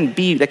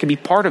that can be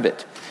part of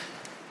it.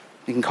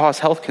 It can cause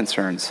health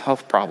concerns,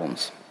 health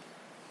problems.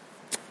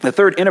 The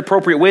third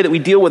inappropriate way that we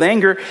deal with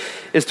anger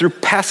is through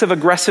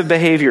passive-aggressive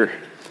behavior.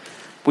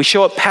 We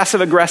show up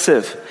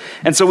passive-aggressive.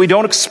 And so we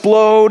don't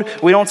explode,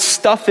 we don't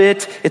stuff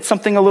it, it's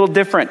something a little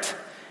different.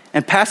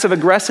 And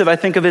passive-aggressive, I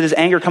think of it as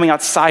anger coming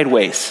out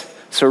sideways.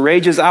 So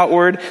rage is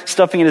outward,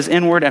 stuffing it is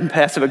inward, and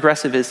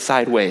passive-aggressive is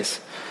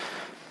sideways.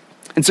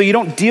 And so you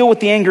don't deal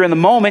with the anger in the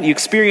moment, you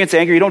experience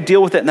anger, you don't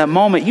deal with it in that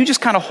moment, you just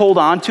kind of hold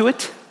on to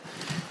it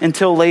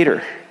until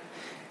later.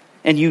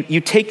 And you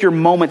take your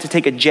moment to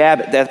take a jab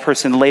at that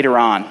person later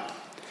on.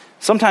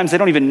 Sometimes they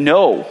don't even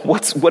know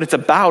what it's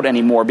about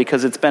anymore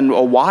because it's been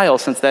a while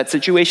since that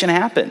situation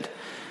happened.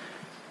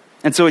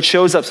 And so it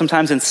shows up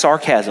sometimes in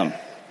sarcasm.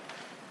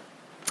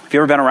 Have you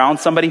ever been around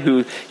somebody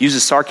who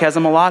uses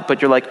sarcasm a lot,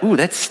 but you're like, ooh,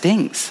 that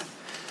stings.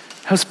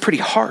 That was pretty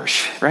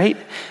harsh, right?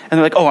 And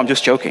they're like, oh, I'm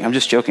just joking.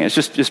 It's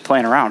just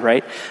playing around,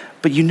 right?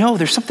 But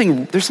there's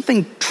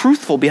something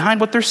truthful behind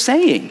what they're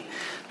saying.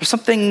 There's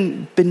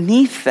something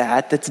beneath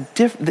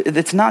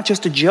that's not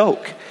just a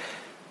joke.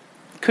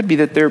 It could be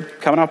that they're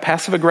coming out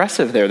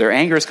passive-aggressive there. Their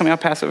anger is coming out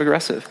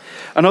passive-aggressive.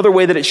 Another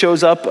way that it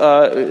shows up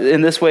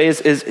in this way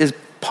is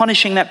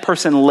punishing that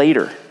person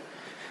later.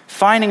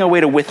 Finding a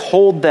way to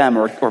withhold them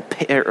or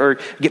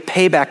get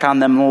payback on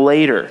them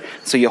later.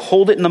 So you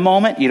hold it in the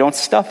moment, you don't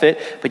stuff it,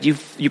 but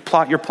you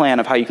plot your plan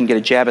of how you can get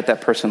a jab at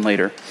that person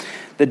later.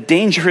 The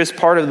dangerous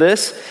part of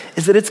this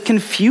is that it's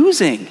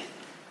confusing.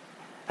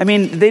 I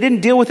mean, they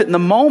didn't deal with it in the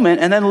moment,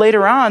 and then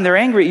later on, they're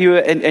angry at you,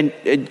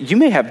 and you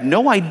may have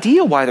no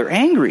idea why they're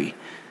angry.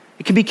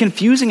 It can be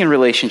confusing in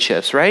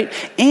relationships, right?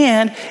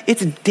 And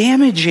it's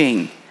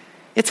damaging.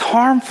 It's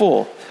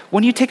harmful.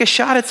 When you take a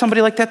shot at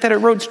somebody like that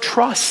erodes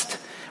trust.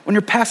 When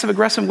you're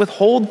passive-aggressive,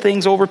 withhold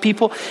things over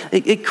people,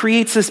 it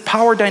creates this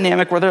power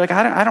dynamic where they're like,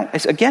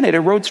 again, it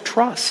erodes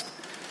trust.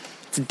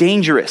 It's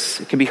dangerous.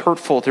 It can be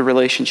hurtful to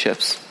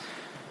relationships.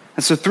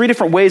 And so 3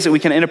 different ways that we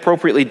can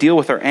inappropriately deal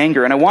with our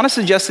anger. And I want to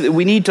suggest that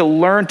we need to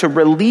learn to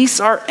release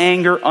our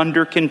anger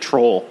under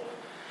control.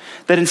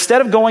 That instead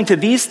of going to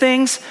these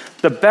things,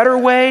 the better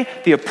way,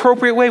 the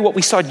appropriate way, what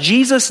we saw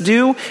Jesus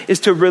do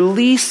is to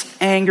release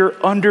anger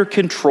under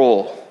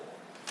control.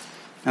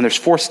 And there's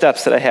 4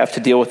 steps that I have to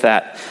deal with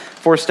that.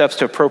 4 steps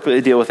to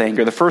appropriately deal with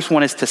anger. The first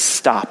one is to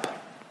stop.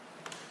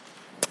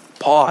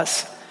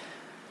 Pause.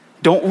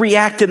 Don't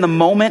react in the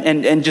moment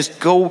and just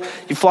go,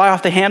 you fly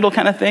off the handle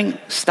kind of thing.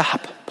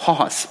 Stop.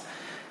 Pause.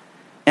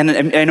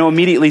 And I know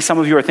immediately some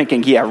of you are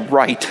thinking, yeah,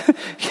 right.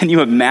 Can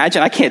you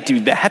imagine? I can't do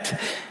that.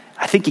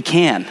 I think you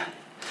can.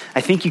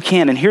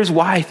 And here's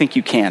why I think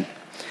you can.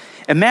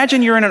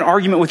 Imagine you're in an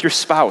argument with your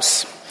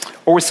spouse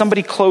or with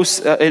somebody close,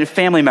 a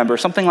family member,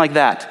 something like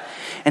that.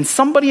 And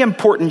somebody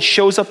important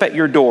shows up at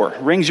your door,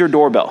 rings your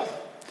doorbell.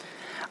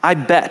 I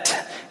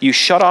bet you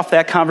shut off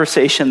that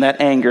conversation,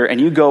 that anger, and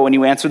you go and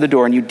you answer the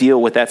door and you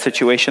deal with that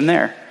situation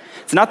there.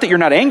 It's not that you're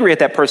not angry at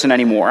that person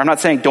anymore. I'm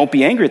not saying don't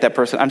be angry at that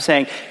person. I'm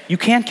saying you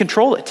can't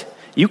control it.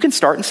 You can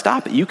start and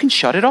stop it. You can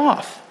shut it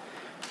off.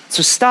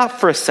 So stop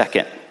for a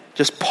second.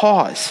 Just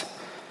pause.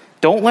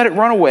 Don't let it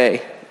run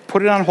away.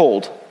 Put it on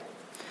hold.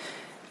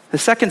 The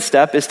second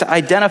step is to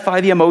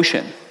identify the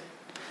emotion.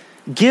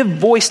 Give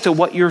voice to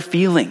what you're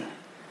feeling.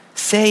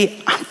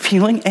 Say, I'm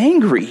feeling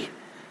angry.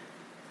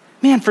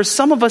 Man, for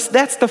some of us,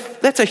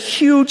 that's a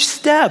huge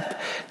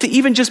step to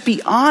even just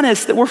be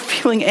honest that we're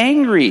feeling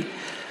angry.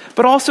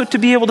 But also to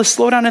be able to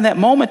slow down in that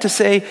moment to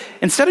say,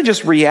 instead of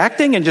just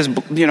reacting and just,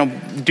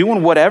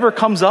 doing whatever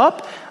comes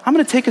up, I'm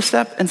going to take a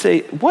step and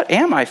say, what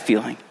am I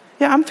feeling?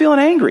 Yeah, I'm feeling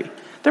angry.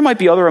 There might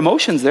be other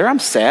emotions there. I'm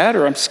sad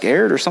or I'm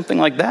scared or something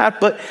like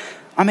that, but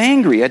I'm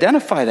angry.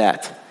 Identify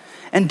that.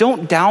 And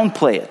don't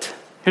downplay it.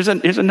 Here's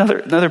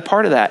another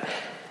part of that.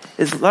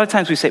 Is a lot of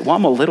times we say, well,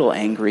 I'm a little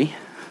angry.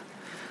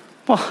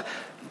 Well,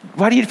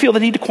 why do you feel the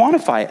need to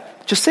quantify it?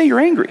 Just say you're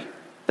angry.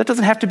 That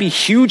doesn't have to be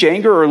huge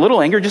anger or little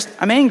anger. Just,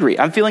 I'm angry.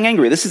 I'm feeling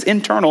angry. This is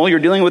internal. You're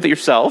dealing with it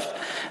yourself.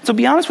 So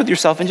be honest with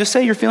yourself and just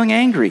say you're feeling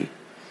angry.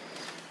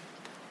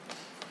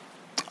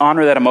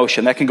 Honor that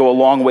emotion. That can go a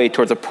long way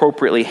towards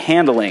appropriately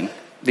handling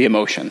the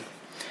emotion.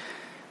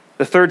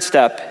 The third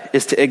step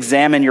is to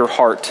examine your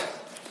heart.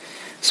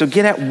 So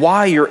get at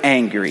why you're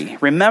angry.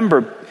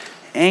 Remember,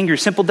 anger,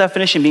 simple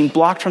definition, being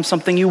blocked from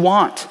something you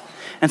want.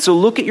 And so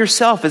look at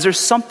yourself. Is there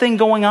something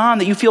going on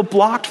that you feel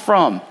blocked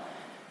from?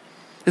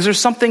 Is there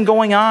something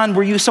going on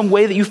where some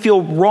way that you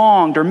feel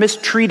wronged or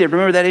mistreated?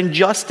 Remember that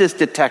injustice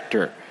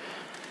detector.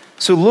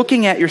 So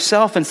looking at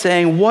yourself and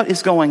saying, what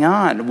is going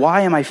on?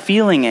 Why am I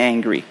feeling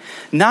angry?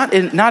 Not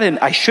in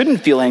I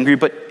shouldn't feel angry,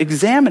 but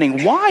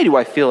examining, why do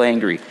I feel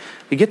angry?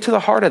 You get to the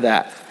heart of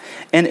that.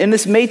 And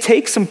this may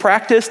take some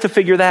practice to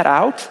figure that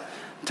out,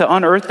 to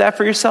unearth that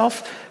for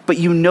yourself, but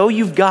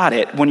you've got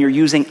it when you're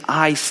using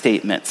I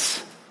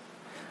statements.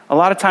 A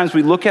lot of times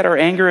we look at our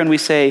anger and we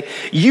say,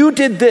 you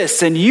did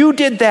this and you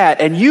did that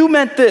and you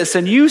meant this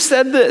and you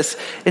said this,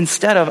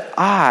 instead of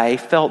I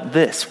felt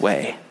this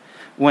way.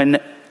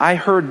 When I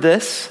heard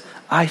this,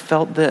 I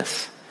felt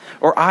this.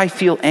 Or I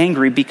feel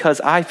angry because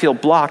I feel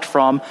blocked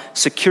from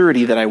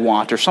security that I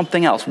want or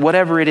something else,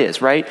 whatever it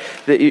is, right,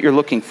 that you're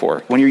looking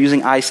for. When you're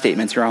using I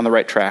statements, you're on the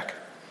right track.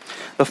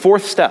 The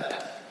fourth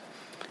step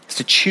is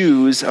to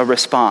choose a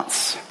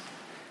response.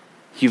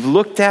 You've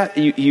looked at,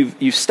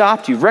 you've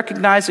stopped, you've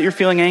recognized that you're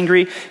feeling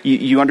angry,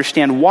 you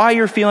understand why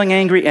you're feeling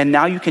angry, and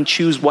now you can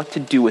choose what to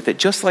do with it,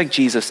 just like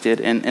Jesus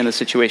did in the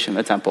situation in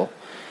the temple.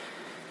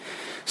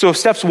 So if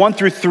steps 1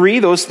 through 3,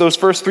 those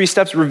first 3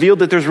 steps revealed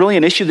that there's really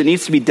an issue that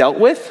needs to be dealt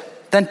with,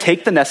 then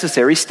take the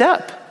necessary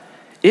step.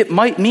 It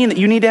might mean that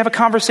you need to have a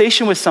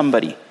conversation with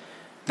somebody.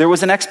 There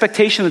was an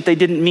expectation that they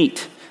didn't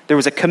meet. There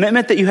was a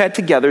commitment that you had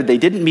together, they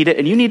didn't meet it,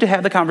 and you need to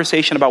have the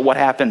conversation about what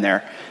happened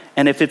there,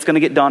 and if it's going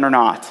to get done or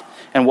not,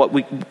 and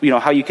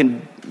how you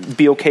can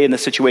be okay in the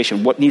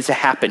situation, what needs to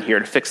happen here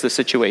to fix the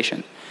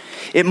situation.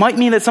 It might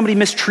mean that somebody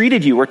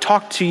mistreated you or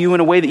talked to you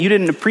in a way that you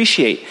didn't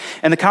appreciate,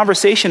 and the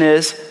conversation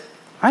is,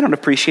 I don't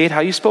appreciate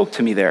how you spoke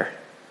to me there.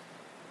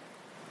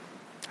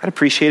 I'd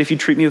appreciate if you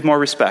treat me with more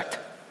respect,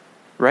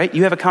 right?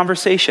 You have a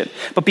conversation.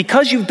 But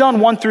because you've done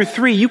 1 through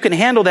 3, you can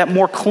handle that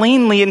more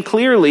cleanly and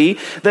clearly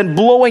than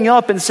blowing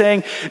up and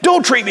saying,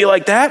 don't treat me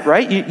like that,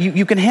 right?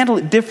 You can handle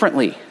it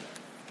differently.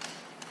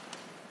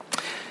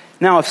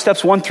 Now, if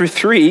steps 1 through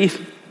 3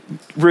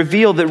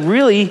 reveal that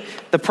really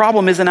the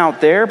problem isn't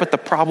out there, but the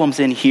problem's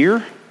in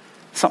here,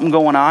 something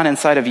going on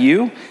inside of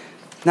you,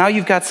 now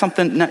you've got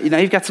something. Now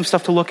you've got some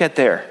stuff to look at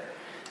there.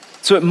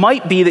 So it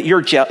might be that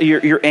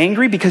you're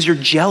angry because you're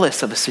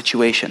jealous of a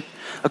situation.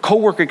 A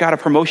coworker got a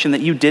promotion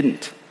that you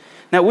didn't.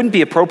 Now, it wouldn't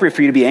be appropriate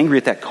for you to be angry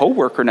at that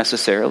coworker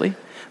necessarily,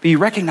 but you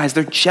recognize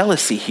there's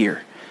jealousy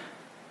here.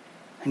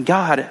 And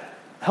God,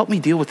 help me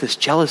deal with this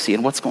jealousy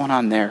and what's going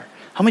on there.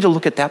 Help me to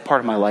look at that part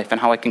of my life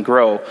and how I can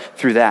grow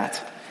through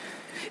that.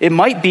 It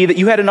might be that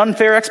you had an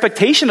unfair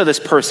expectation of this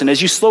person.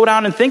 As you slow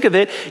down and think of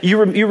it,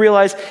 you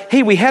realize,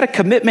 hey, we had a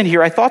commitment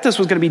here. I thought this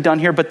was going to be done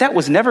here, but that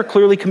was never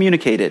clearly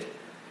communicated.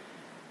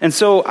 And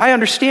so I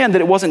understand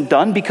that it wasn't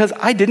done because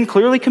I didn't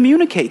clearly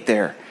communicate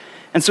there.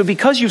 And so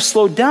because you've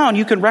slowed down,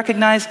 you can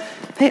recognize,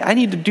 hey, I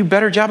need to do a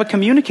better job of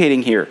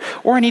communicating here.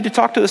 Or I need to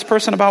talk to this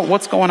person about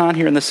what's going on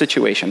here in this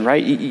situation,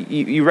 right?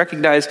 You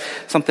recognize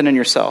something in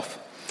yourself.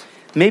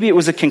 Maybe it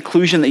was a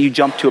conclusion that you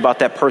jumped to about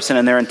that person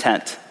and their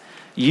intent.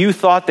 You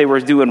thought they were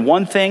doing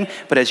one thing,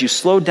 but as you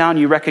slowed down,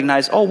 you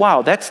recognize, oh,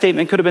 wow, that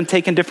statement could have been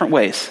taken different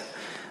ways.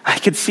 I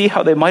could see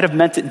how they might have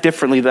meant it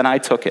differently than I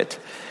took it,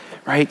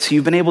 right? So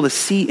you've been able to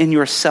see in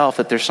yourself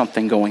that there's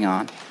something going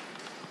on.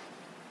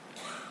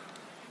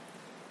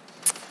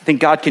 I think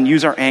God can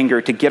use our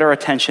anger to get our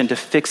attention to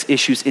fix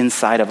issues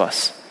inside of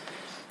us.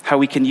 How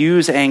we can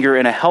use anger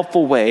in a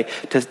helpful way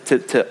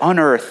to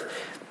unearth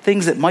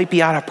things that might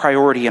be out of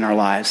priority in our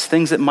lives,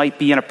 things that might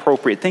be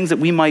inappropriate, things that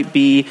we might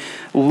be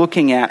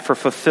looking at for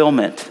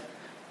fulfillment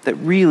that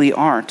really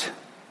aren't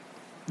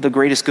the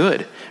greatest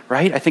good,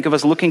 right? I think of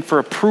us looking for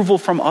approval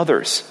from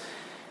others.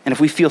 And if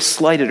we feel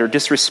slighted or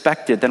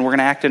disrespected, then we're going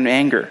to act in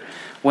anger.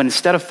 when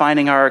instead of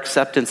finding our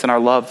acceptance and our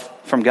love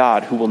from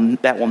God,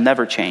 that will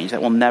never change,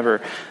 that will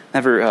never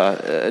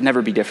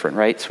be different,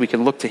 right? So we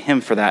can look to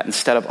him for that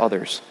instead of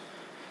others.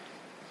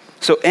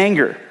 So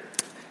anger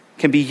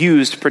can be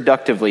used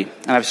productively.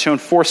 And I've shown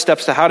 4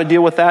 steps to how to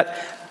deal with that.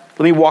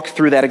 Let me walk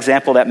through that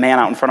example, that man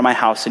out in front of my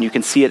house, and you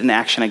can see it in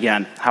action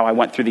again, how I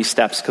went through these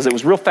steps, because it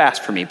was real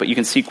fast for me, but you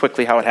can see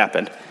quickly how it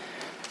happened.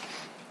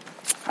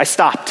 I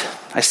stopped.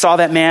 I saw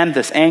that man,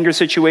 this anger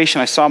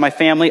situation. I saw my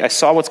family. I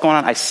saw what's going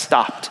on. I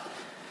stopped.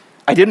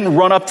 I didn't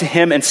run up to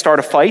him and start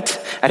a fight.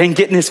 I didn't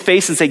get in his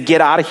face and say,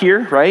 get out of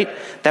here, right?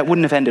 That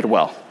wouldn't have ended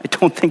well. I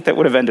don't think that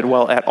would have ended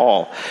well at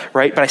all,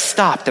 right? But I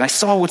stopped and I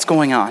saw what's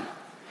going on.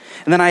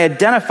 And then I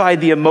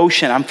identified the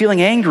emotion. I'm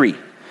feeling angry.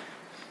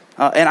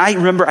 And I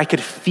remember I could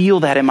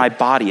feel that in my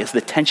body as the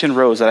tension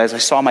rose, that as I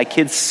saw my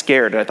kids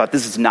scared, and I thought,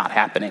 this is not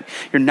happening.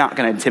 You're not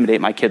going to intimidate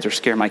my kids or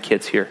scare my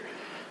kids here.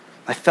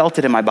 I felt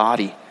it in my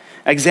body.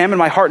 I examined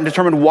my heart and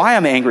determined why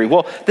I'm angry.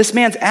 Well, this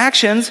man's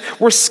actions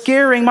were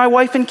scaring my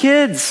wife and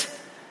kids.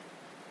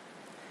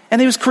 And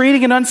he was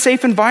creating an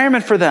unsafe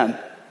environment for them.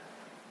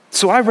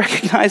 So I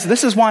recognized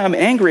this is why I'm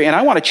angry, and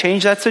I want to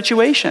change that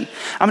situation.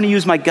 I'm going to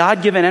use my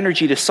God-given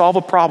energy to solve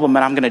a problem,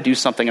 and I'm going to do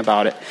something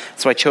about it.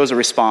 So I chose a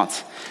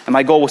response. And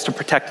my goal was to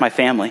protect my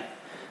family.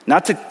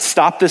 Not to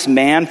stop this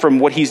man from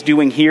what he's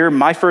doing here.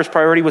 My first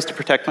priority was to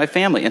protect my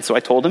family. And so I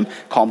told him,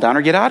 calm down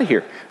or get out of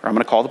here, or I'm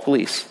going to call the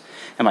police.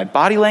 And my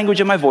body language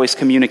and my voice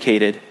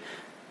communicated,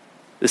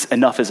 this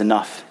enough is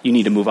enough. You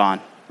need to move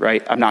on,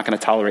 right? I'm not going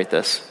to tolerate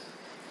this.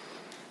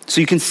 So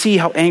you can see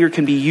how anger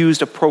can be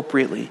used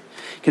appropriately.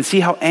 You can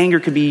see how anger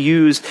can be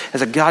used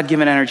as a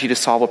God-given energy to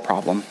solve a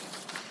problem.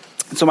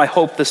 And so my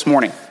hope this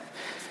morning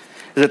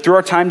is that through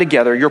our time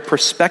together, your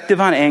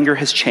perspective on anger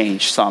has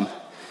changed some.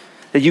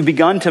 That you've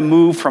begun to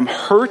move from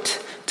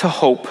hurt to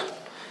hope.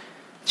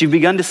 That you've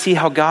begun to see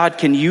how God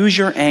can use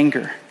your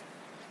anger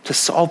to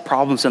solve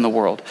problems in the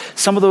world.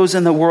 Some of those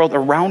in the world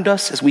around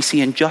us as we see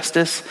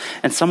injustice,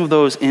 and some of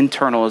those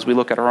internal as we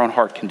look at our own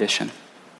heart condition.